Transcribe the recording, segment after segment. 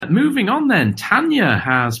moving on then, Tanya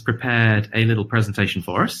has prepared a little presentation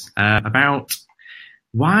for us about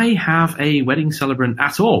why have a wedding celebrant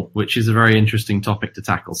at all, which is a very interesting topic to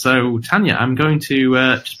tackle. So, Tanya, I'm going to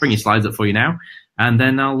just bring your slides up for you now, and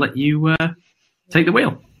then I'll let you take the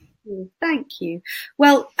wheel. Thank you.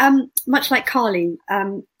 Well, much like Carly,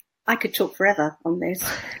 I could talk forever on this.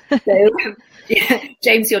 So, yeah,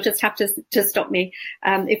 James, you'll just have to stop me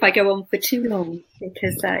if I go on for too long,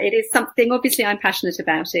 because it is something, obviously I'm passionate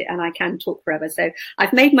about it and I can talk forever. So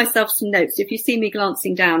I've made myself some notes. If you see me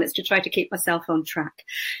glancing down, it's to try to keep myself on track.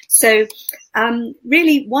 So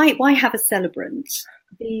really, why have a celebrant?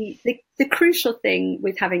 The crucial thing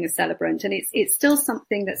with having a celebrant, and it's still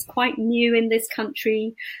something that's quite new in this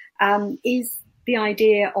country, is the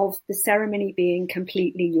idea of the ceremony being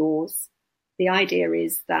completely yours. The idea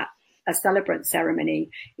is that a celebrant ceremony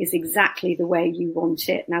is exactly the way you want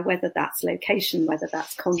it. Now, whether that's location, whether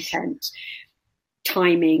that's content,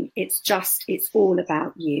 timing, it's all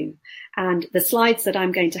about you. And the slides that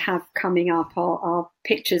I'm going to have coming up are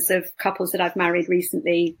pictures of couples that I've married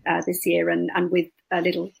recently this year, and with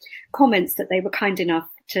little comments that they were kind enough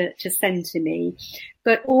to send to me.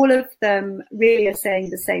 But all of them really are saying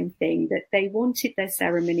the same thing, that they wanted their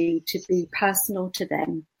ceremony to be personal to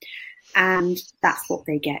them. And that's what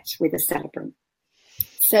they get with a celebrant.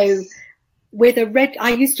 So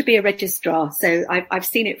I used to be a registrar, so I've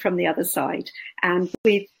seen it from the other side. And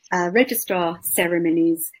with registrar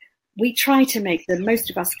ceremonies, most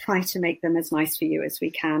of us try to make them as nice for you as we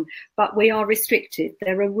can, but we are restricted.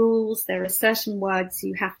 There are rules, there are certain words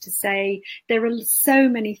you have to say. There are so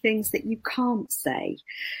many things that you can't say.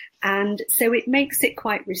 And so it makes it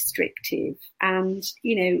quite restrictive. And,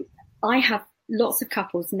 I have lots of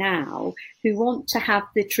couples now who want to have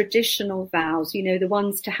the traditional vows, the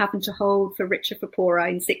ones to have and to hold, for richer, for poorer,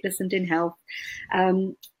 in sickness and in health.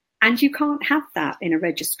 And you can't have that in a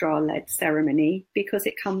registrar-led ceremony because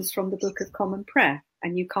it comes from the Book of Common Prayer,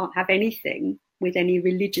 and you can't have anything with any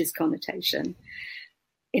religious connotation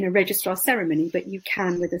in a registrar ceremony, but you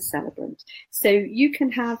can with a celebrant. So you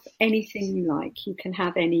can have anything you like. You can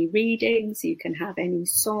have any readings, you can have any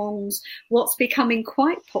songs. What's becoming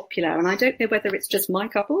quite popular, and I don't know whether it's just my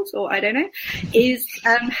couples or I don't know, is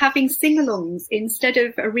having sing-alongs instead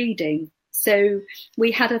of a reading. So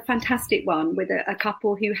we had a fantastic one with a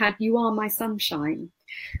couple who had You Are My Sunshine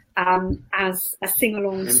as a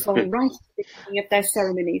sing-along song right at the beginning of their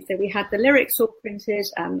ceremony. So we had the lyrics all printed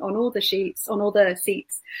on all the sheets, on all the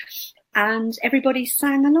seats, and everybody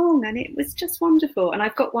sang along, and it was just wonderful. And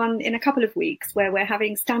I've got one in a couple of weeks where we're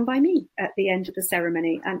having Stand By Me at the end of the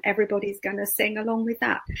ceremony, and everybody's going to sing along with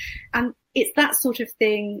that. And it's that sort of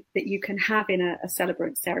thing that you can have in a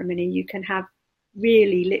celebrant ceremony. You can have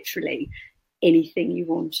really literally anything you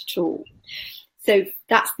want at all. So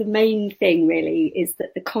that's the main thing, really, is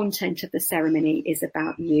that the content of the ceremony is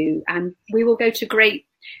about you. And we will go to great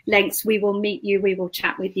lengths. We will meet you. We will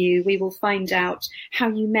chat with you. We will find out how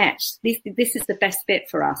you met. This is the best bit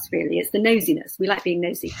for us, really. It's the nosiness. We like being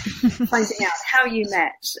nosy. Finding out how you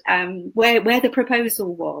met, where the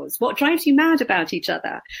proposal was, what drives you mad about each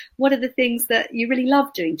other, what are the things that you really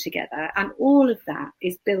love doing together. And all of that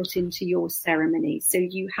is built into your ceremony. So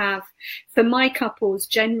you have, for my couples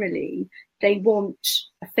generally, they want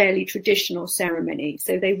a fairly traditional ceremony.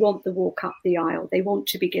 So they want the walk up the aisle. They want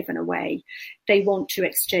to be given away. They want to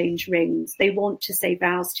exchange rings. They want to say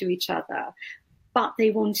vows to each other, but they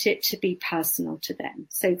want it to be personal to them.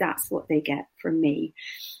 So that's what they get from me.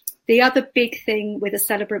 The other big thing with a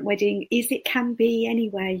celebrant wedding is it can be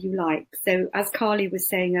anywhere you like. So as Carly was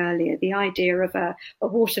saying earlier, the idea of a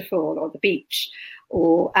waterfall or the beach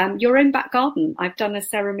or your own back garden. I've done a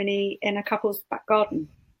ceremony in a couple's back garden.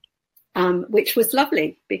 Which was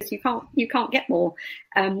lovely because you can't get more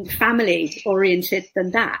family oriented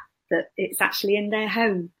than that it's actually in their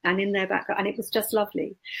home and in their background, and it was just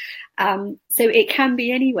lovely. So it can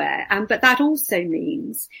be anywhere, but that also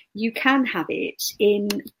means you can have it in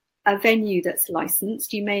a venue that's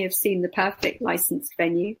licensed. You may have seen the perfect licensed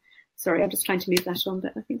venue. Sorry, I'm just trying to move that on,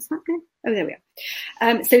 but I think it's happening. Oh, there we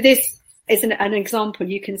are. So this is an example.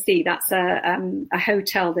 You can see that's a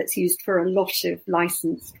hotel that's used for a lot of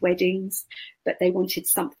licensed weddings, but they wanted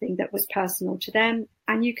something that was personal to them,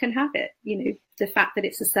 and you can have it. The fact that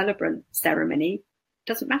it's a celebrant ceremony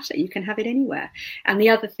doesn't matter. You can have it anywhere. And the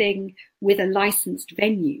other thing with a licensed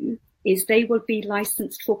venue is they will be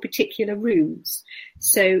licensed for particular rooms.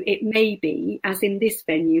 So it may be, as in this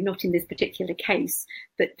venue, not in this particular case,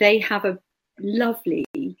 but they have a lovely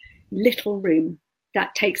little room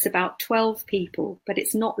that takes about 12 people, but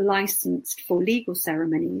it's not licensed for legal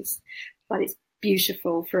ceremonies, but it's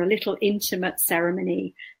beautiful for a little intimate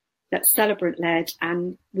ceremony that's celebrant-led,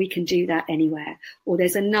 and we can do that anywhere. Or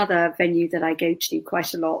there's another venue that I go to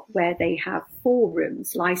quite a lot where they have 4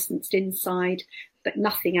 rooms licensed inside, but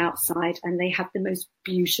nothing outside, and they have the most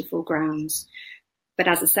beautiful grounds. But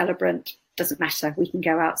as a celebrant, doesn't matter. We can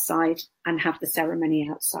go outside and have the ceremony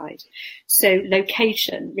outside. So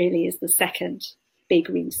location really is the second big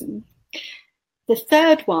reason. The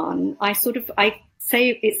third one, I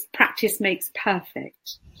say it's practice makes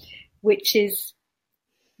perfect, which is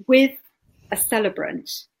with a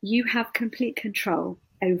celebrant, you have complete control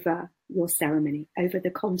over your ceremony, over the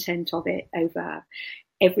content of it, over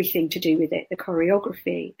everything to do with it, the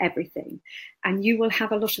choreography, everything. And you will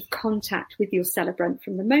have a lot of contact with your celebrant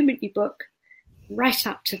from the moment you book right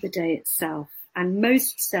up to the day itself. And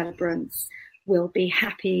most celebrants will be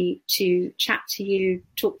happy to chat to you,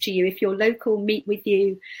 talk to you. If you're local, meet with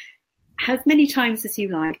you as many times as you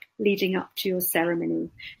like leading up to your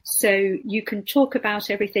ceremony. So you can talk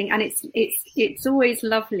about everything, and it's always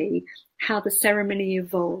lovely how the ceremony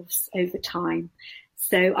evolves over time.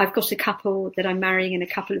 So I've got a couple that I'm marrying in a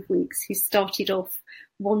couple of weeks who started off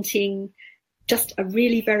wanting just a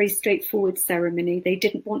really very straightforward ceremony. They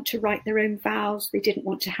didn't want to write their own vows. They didn't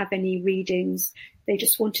want to have any readings. They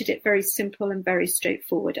just wanted it very simple and very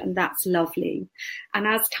straightforward, and that's lovely. And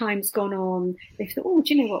as time's gone on, they thought, oh,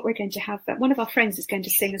 do you know what? We're going to have one of our friends is going to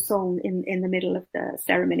sing a song in the middle of the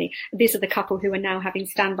ceremony. These are the couple who are now having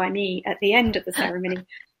Stand By Me at the end of the ceremony.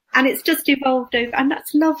 And it's just evolved over, and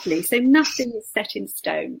that's lovely. So nothing is set in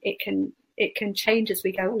stone. It can change as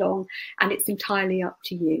we go along, and it's entirely up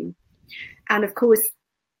to you. And of course,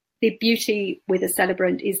 the beauty with a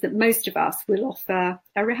celebrant is that most of us will offer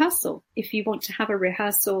a rehearsal. If you want to have a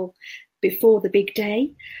rehearsal before the big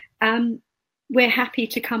day, we're happy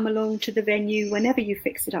to come along to the venue whenever you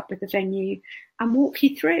fix it up with the venue and walk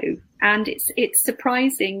you through. And it's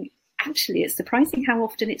surprising. Actually, it's surprising how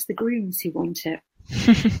often it's the grooms who want it.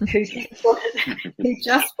 who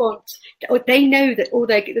just want, or they know that, or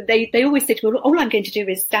they always say to me, all I'm going to do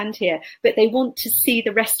is stand here, but they want to see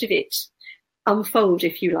the rest of it unfold,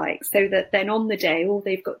 if you like, so that then on the day, all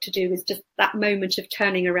they've got to do is just that moment of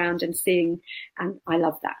turning around and seeing. And I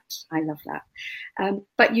love that.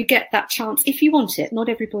 But you get that chance if you want it. Not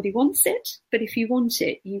everybody wants it, but if you want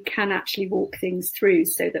it, you can actually walk things through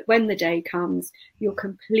so that when the day comes, you're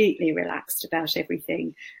completely relaxed about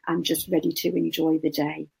everything and just ready to enjoy the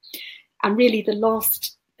day. And really the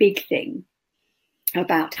last big thing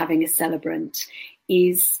about having a celebrant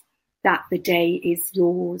is that the day is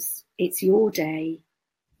yours. It's your day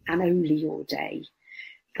and only your day.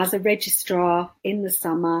 As a registrar in the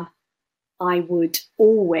summer, I would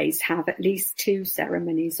always have at least 2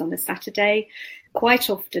 ceremonies on a Saturday, quite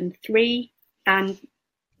often 3, and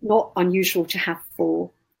not unusual to have 4.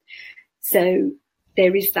 So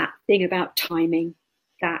there is that thing about timing,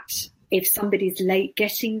 that if somebody's late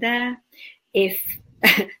getting there, if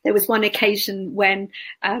there was one occasion when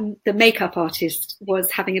the makeup artist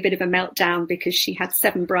was having a bit of a meltdown because she had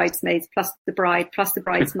 7 bridesmaids plus the bride, plus the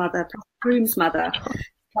bride's mother, plus the groom's mother,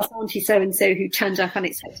 plus Auntie so-and-so who turned up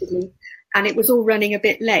unexpectedly. And it was all running a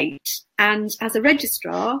bit late. And as a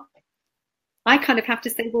registrar, I kind of have to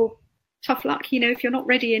say, well, tough luck. If you're not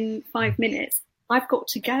ready in 5 minutes, I've got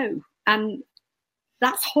to go. And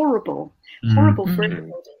that's horrible for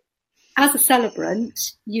everybody. As a celebrant,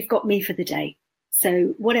 you've got me for the day.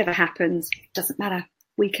 So whatever happens, doesn't matter.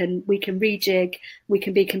 We can rejig. We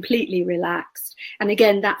can be completely relaxed. And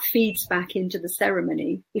again, that feeds back into the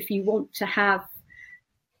ceremony. If you want to have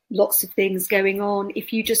lots of things going on,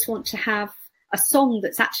 if you just want to have a song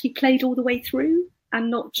that's actually played all the way through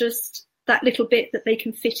and not just that little bit that they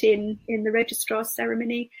can fit in the registrar's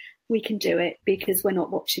ceremony, we can do it because we're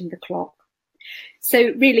not watching the clock.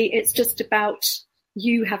 So really, it's just about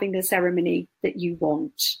you having the ceremony that you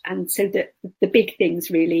want. And so that the big things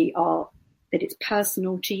really are that it's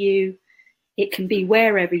personal to you. It can be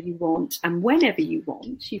wherever you want and whenever you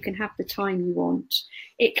want. You can have the time you want.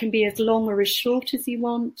 It can be as long or as short as you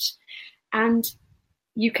want. And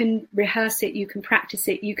you can rehearse it, you can practice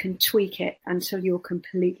it, you can tweak it until you're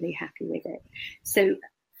completely happy with it. So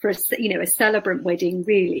for a celebrant wedding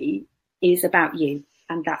really is about you.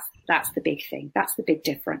 And that's the big thing. That's the big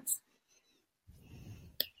difference.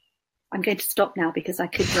 I'm going to stop now because I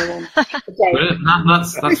could go on a day.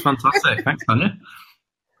 That's fantastic. Thanks, Tanya.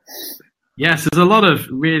 Yes, there's a lot of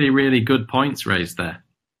really, really good points raised there.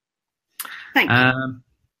 Thank you.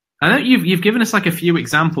 I know you've given us like a few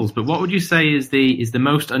examples, but what would you say is the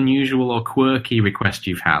most unusual or quirky request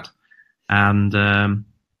you've had, and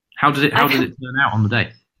how did it turn out on the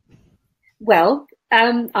day? Well,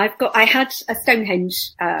 I had a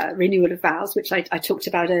Stonehenge renewal of vows, which I talked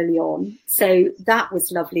about early on. So that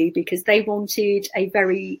was lovely because they wanted a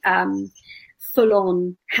very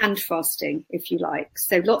full-on hand fasting, if you like.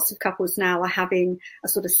 So lots of couples now are having a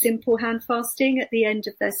sort of simple hand fasting at the end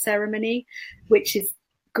of their ceremony, which is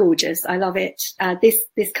gorgeous. I love it.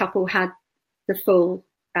 This couple had the full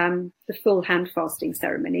hand fasting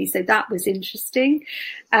ceremony. So that was interesting.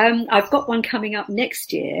 I've got one coming up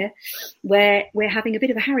next year where we're having a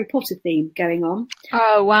bit of a Harry Potter theme going on.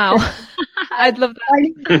 Oh, wow. I'd love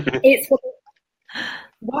that. It's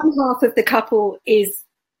one half of the couple is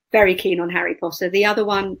very keen on Harry Potter. The other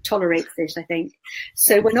one tolerates it, I think.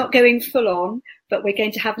 So we're not going full on, but we're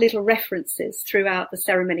going to have little references throughout the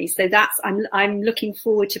ceremony. So I'm looking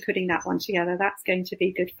forward to putting that one together. That's going to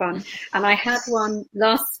be good fun. And I had one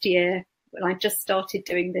last year when I just started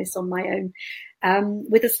doing this on my own,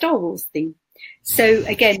 with a Star Wars theme. So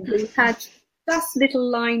again, we had just little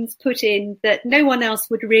lines put in that no one else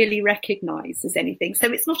would really recognise as anything.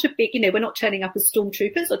 So it's not a big, we're not turning up as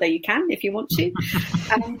stormtroopers, although you can if you want to.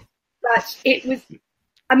 But it was,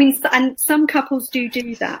 and some couples do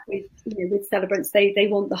that with celebrants. They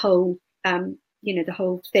want the whole, the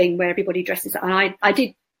whole thing where everybody dresses up. And I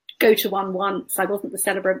did go to one once. I wasn't the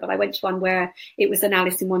celebrant, but I went to one where it was an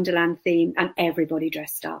Alice in Wonderland theme and everybody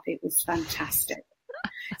dressed up. It was fantastic.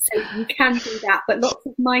 So you can do that, but lots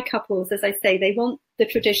of my couples, as I say, they want the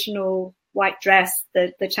traditional white dress,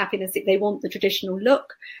 the chappiness, they want the traditional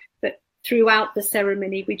look, but throughout the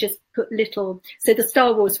ceremony we just put little, so the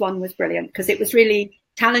Star Wars one was brilliant because it was really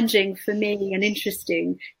challenging for me and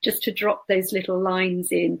interesting just to drop those little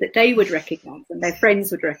lines in that they would recognise and their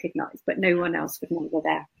friends would recognise, but no one else would know they're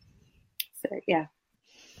there. So yeah.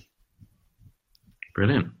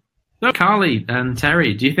 Brilliant. So, Carly and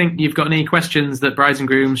Terry, do you think you've got any questions that brides and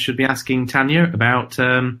grooms should be asking Tanya about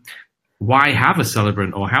why have a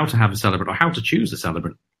celebrant or how to have a celebrant or how to choose a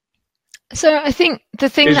celebrant? So I think the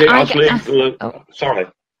thing Is that I get Sorry.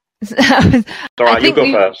 Sorry, you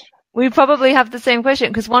go first. We probably have the same question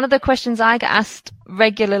because one of the questions I get asked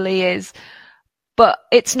regularly is, but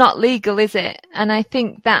it's not legal, is it? And I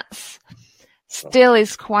think that's still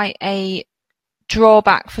is quite a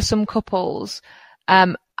drawback for some couples.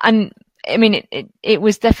 And I mean, it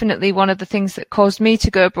was definitely one of the things that caused me to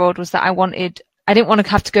go abroad was that I didn't want to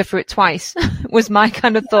have to go through it twice was my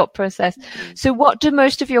kind of thought process. So what do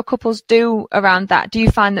most of your couples do around that? Do you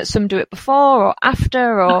find that some do it before or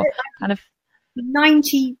after or kind of?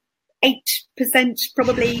 98%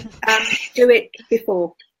 probably do it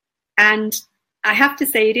before. And I have to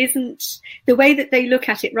say it isn't the way that they look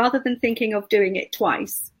at it, rather than thinking of doing it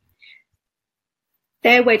twice.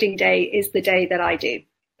 Their wedding day is the day that I do.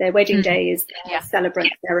 Their wedding day is their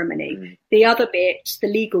celebrant ceremony. The other bit, the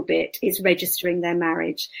legal bit, is registering their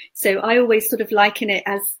marriage. So I always sort of liken it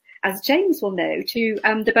as James will know, to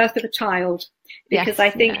the birth of a child, because I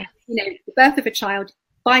think, the birth of a child,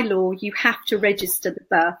 by law, you have to register the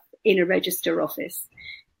birth in a register office.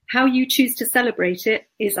 How you choose to celebrate it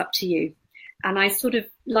is up to you. And I sort of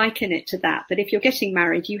liken it to that if you're getting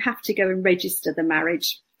married, you have to go and register the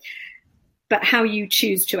marriage. But how you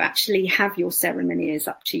choose to actually have your ceremony is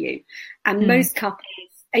up to you. And most couples,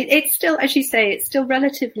 it's still, as you say, it's still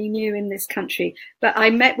relatively new in this country. But I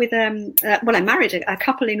met with, I married a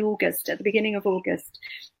couple in August, at the beginning of August,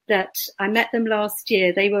 that I met them last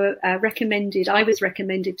year. They were recommended, I was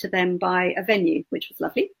recommended to them by a venue, which was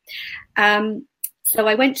lovely. So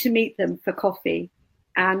I went to meet them for coffee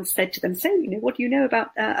and said to them, so, what do you know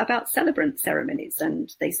about celebrant ceremonies?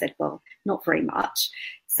 And they said, well, not very much.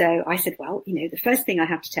 So I said, well, the first thing I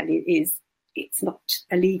have to tell you is it's not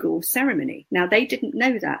a legal ceremony. Now, they didn't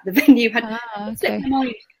know that. The venue had slipped my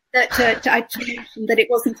mind that I mentioned that it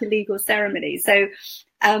wasn't a legal ceremony. So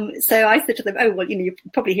I said to them, oh, well, you're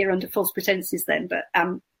probably here under false pretenses then. But,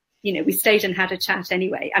 we stayed and had a chat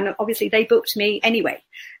anyway. And obviously they booked me anyway.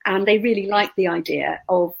 And they really liked the idea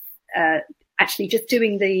of actually just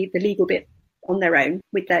doing the legal bit on their own.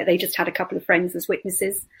 They just had a couple of friends as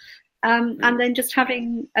witnesses. And then just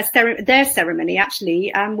having their ceremony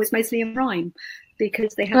actually was mostly in rhyme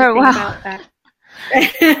because they had a thing about that.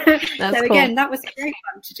 So again, that was very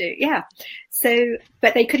fun to do. Yeah. So,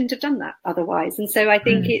 but they couldn't have done that otherwise. And so I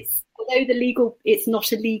think although it's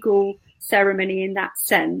not a legal ceremony in that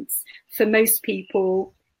sense, for most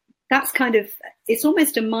people, that's it's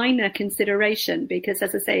almost a minor consideration because,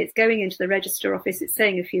 as I say, it's going into the register office, it's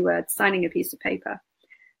saying a few words, signing a piece of paper.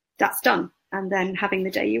 That's done. And then having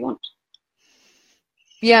the day you want.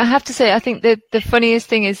 Yeah, I have to say, I think the funniest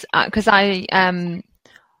thing is because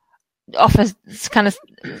offer kind of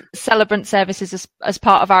celebrant services as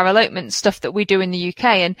part of our elopement stuff that we do in the UK.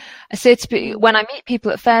 And I say to people, when I meet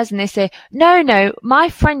people at fairs and they say, no, my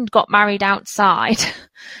friend got married outside.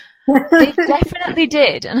 They definitely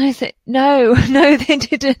did. And I said, no, they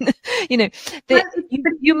didn't. You know,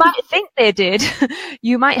 you might think they did.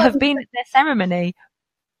 You might have been at their ceremony.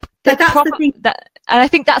 But that's the thing. And I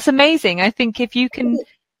think that's amazing. I think if you can,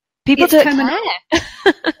 people don't care.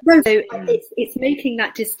 No, so it's making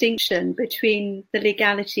that distinction between the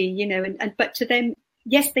legality, you know, and but to them,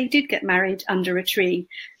 yes, they did get married under a tree,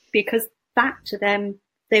 because that to them,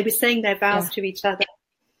 they were saying their vows to each other.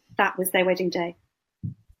 That was their wedding day.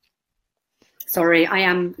 Sorry,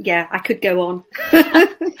 I could go on.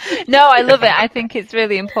 No, I love it. I think it's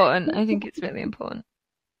really important.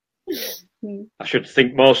 I should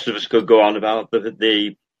think most of us could go on about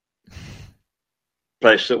the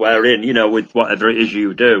place that we're in, you know, with whatever it is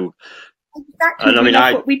you do. Exactly. And I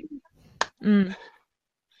mean,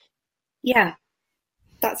 yeah,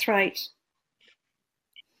 that's right.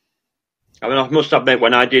 I mean, I must admit,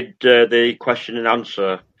 when I did the question and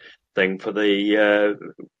answer thing for the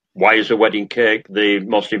why is a wedding cake the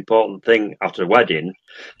most important thing at a wedding,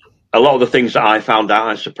 a lot of the things that I found out,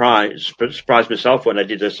 I surprised myself when I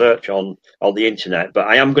did a search on the internet. But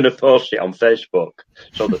I am going to post it on Facebook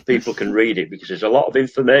so that people can read it, because there's a lot of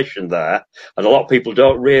information there, and a lot of people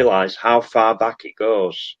don't realise how far back it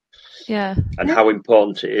goes. Yeah. And how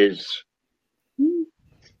important it is.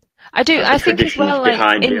 I do. I think as well, like,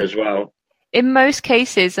 behind it as well. In most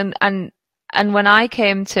cases, and when I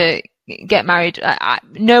came to get married,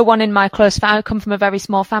 no one in my close family, I come from a very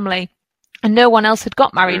small family, and no one else had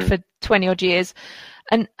got married for 20 odd years.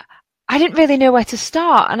 And I didn't really know where to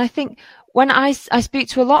start. And I think when I speak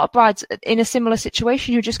to a lot of brides in a similar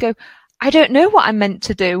situation who just go, I don't know what I'm meant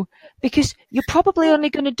to do, because you're probably only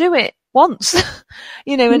going to do it once,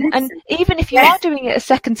 you know, and even if you are doing it a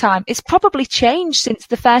second time, it's probably changed since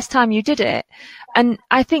the first time you did it. And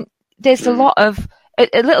I think there's a lot of,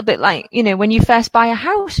 a little bit like, you know, when you first buy a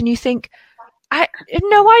house and you think, I have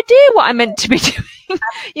no idea what I'm meant to be doing.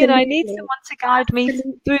 You know, I need someone to guide me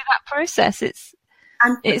through that process.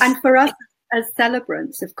 And for us as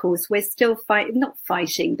celebrants, of course, we're still not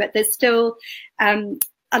fighting, but there's still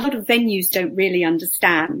a lot of venues don't really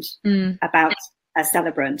understand about a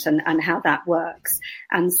celebrant and how that works.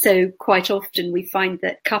 And so quite often we find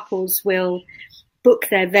that couples will book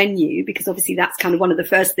their venue, because obviously that's kind of one of the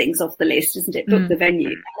first things off the list, isn't it? Book the venue.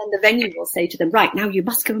 And then the venue will say to them, right, now you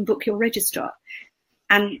must go and book your registrar.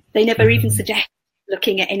 And they never even suggest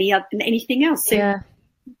looking at anything else. So,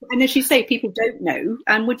 and as you say, people don't know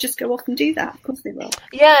and would just go off and do that. Of course they will.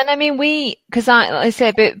 Yeah, and I mean, because I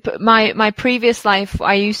say, but my previous life,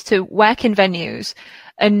 I used to work in venues,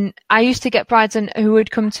 and I used to get brides who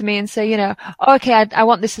would come to me and say, you know, oh, okay, I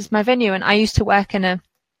want this as my venue. And I used to work in a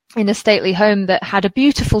stately home that had a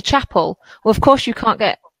beautiful chapel. Well, of course you can't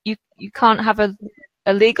have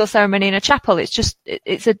a legal ceremony in a chapel. It's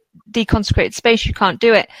a deconsecrated space. You can't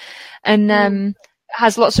do it. And,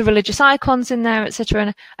 has lots of religious icons in there, etc.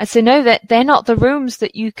 And I say, no, that they're not the rooms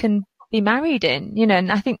that you can be married in, you know.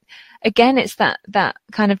 And I think again, it's that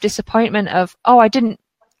kind of disappointment of, oh, I didn't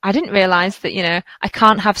realize that, you know, I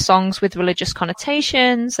can't have songs with religious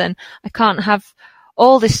connotations, and I can't have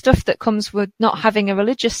all this stuff that comes with not having a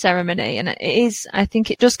religious ceremony. And I think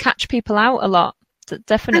it does catch people out a lot.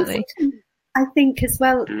 Definitely. I think as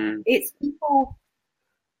well, it's people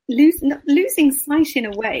losing sight in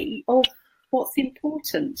a way of what's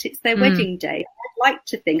important. It's their wedding day. I'd like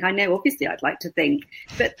to think, I know, obviously I'd like to think,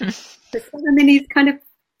 but the ceremony is kind of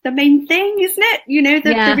the main thing, isn't it? You know,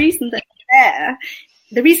 the reason that they're there,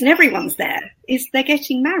 the reason everyone's there is they're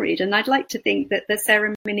getting married. And I'd like to think that the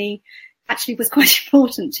ceremony actually was quite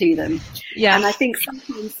important to them. Yeah. And I think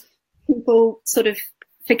sometimes people sort of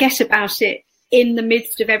forget about it in the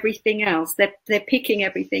midst of everything else. They're picking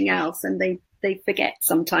everything else, and they forget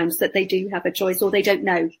sometimes that they do have a choice, or they don't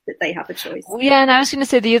know that they have a choice. Yeah, and I was going to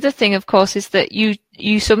say the other thing, of course, is that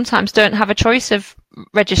you sometimes don't have a choice of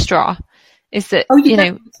registrar. Is that, you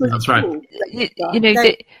know, that's right. You know,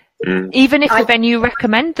 even if the venue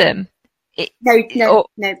recommend them. No.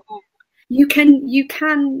 You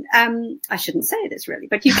can, I shouldn't say this really,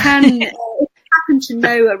 but you can, if you happen to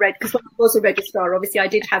know because when I was a registrar, obviously I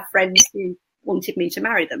did have friends who wanted me to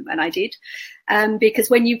marry them, and I did. Because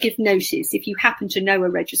when you give notice, if you happen to know a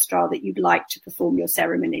registrar that you'd like to perform your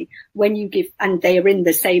ceremony, when you give, and they are in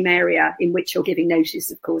the same area in which you're giving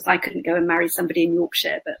notice, of course, I couldn't go and marry somebody in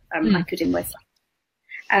Yorkshire, but I could in West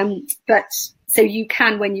London. But so you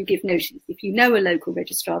can, when you give notice, if you know a local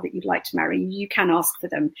registrar that you'd like to marry, you can ask for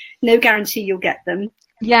them. No guarantee you'll get them.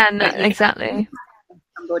 Yeah, no, exactly.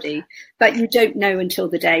 somebody, but you don't know until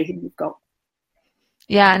the day who you've got.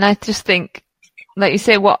 Yeah, and I just think, like you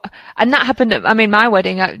say, and that happened at, my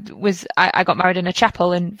wedding I got married in a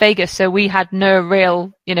chapel in Vegas, so we had no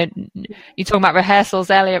real, you talking about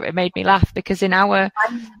rehearsals earlier, it made me laugh, because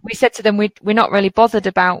we said to them, we're not really bothered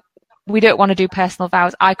about, we don't want to do personal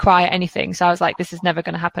vows. I cry at anything. So I was like, this is never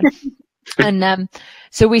going to happen. And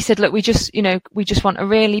so we said, look, we just want a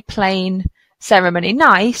really plain ceremony,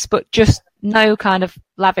 nice, but just no kind of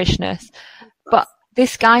lavishness. But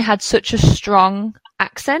this guy had such a strong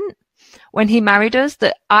accent when he married us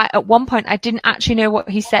that at one point I didn't actually know what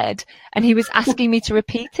he said, and he was asking me to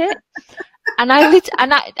repeat it. And I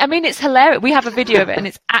mean, it's hilarious. We have a video of it, and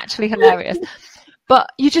it's actually hilarious. But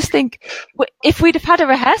you just think, if we'd have had a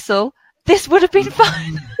rehearsal, this would have been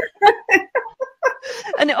fine.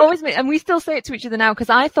 And it always and we still say it to each other now, because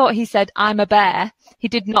I thought he said, "I'm a bear." He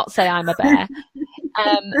did not say, "I'm a bear."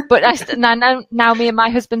 But now me and my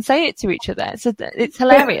husband say it to each other. So it's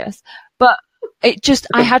hilarious. But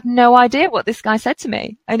I had no idea what this guy said to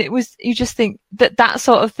me. And you just think that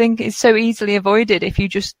sort of thing is so easily avoided if you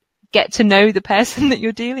just get to know the person that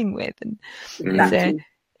you're dealing with. And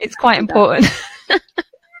it's quite important.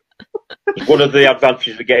 One of the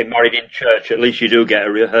advantages of getting married in church, at least you do get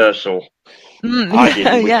a rehearsal. I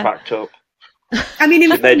didn't. We cracked up. I mean,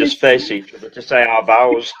 it made us face each other to say our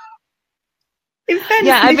vows.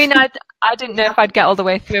 I didn't know if I'd get all the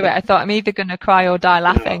way through it. I thought I'm either going to cry or die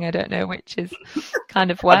laughing. I don't know which is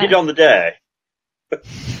kind of where. I did on the day.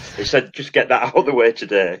 He said, just get that out of the way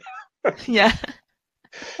today. Yeah.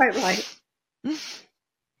 Quite right.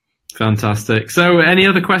 Fantastic. So any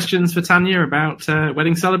other questions for Tanya about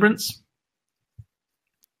wedding celebrants?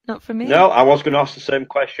 Not for me. No, I was going to ask the same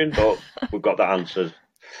question, but we've got that answered.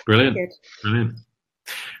 Brilliant. Brilliant.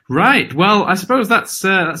 Right. Well, I suppose that's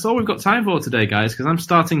all we've got time for today, guys, because I'm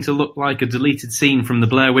starting to look like a deleted scene from the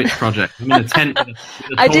Blair Witch Project. I'm in a tent with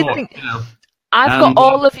a I did think... I've got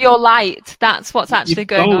all of your light. That's what's actually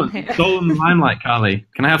going on here. Stolen the limelight, Carly.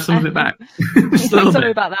 Can I have some of it back?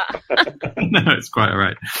 Sorry about that. No, it's quite all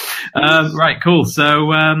right. Right, cool.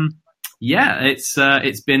 So,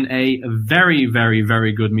 it's been a very, very,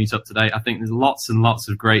 very good meetup today. I think there's lots and lots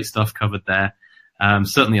of great stuff covered there.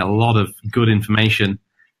 Certainly a lot of good information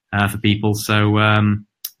for people. So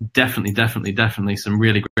definitely some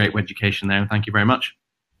really great education there. Thank you very much.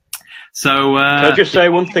 So, can I just say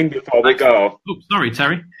one thing before we go? Oh, sorry,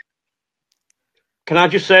 Terry. Can I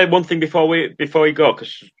just say one thing before we go?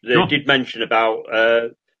 Because they did mention about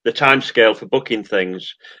the timescale for booking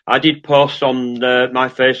things. I did post on my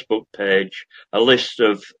Facebook page a list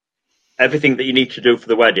of everything that you need to do for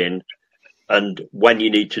the wedding and when you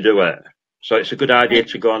need to do it. So it's a good idea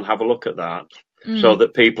to go and have a look at that, so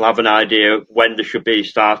that people have an idea when they should be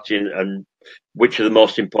starting and which are the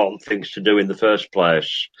most important things to do in the first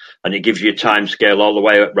place. And it gives you a time scale all the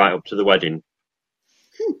way right up to the wedding.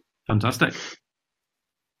 Fantastic.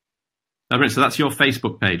 So that's your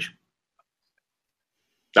Facebook page?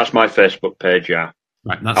 That's my Facebook page, yeah.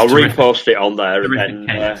 Right, that's I'll terrific. repost it on there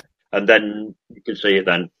and then you can see it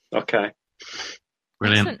then. Okay.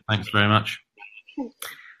 Brilliant. Excellent. Thanks very much.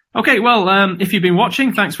 Okay, well, if you've been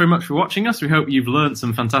watching, thanks very much for watching us. We hope you've learned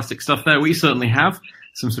some fantastic stuff there. We certainly have.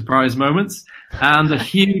 Some surprise moments. And a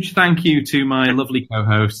huge thank you to my lovely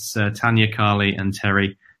co-hosts, Tanya, Carly, and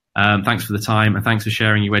Terry. Thanks for the time, and thanks for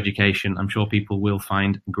sharing your education. I'm sure people will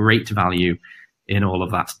find great value in all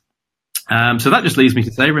of that. So that just leaves me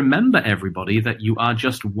to say, remember, everybody, that you are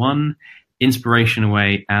just one inspiration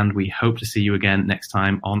away, and we hope to see you again next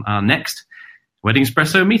time on our next Wedding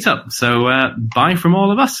Espresso meetup. So bye from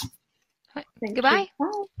all of us. Goodbye.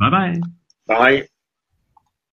 Bye-bye. Bye.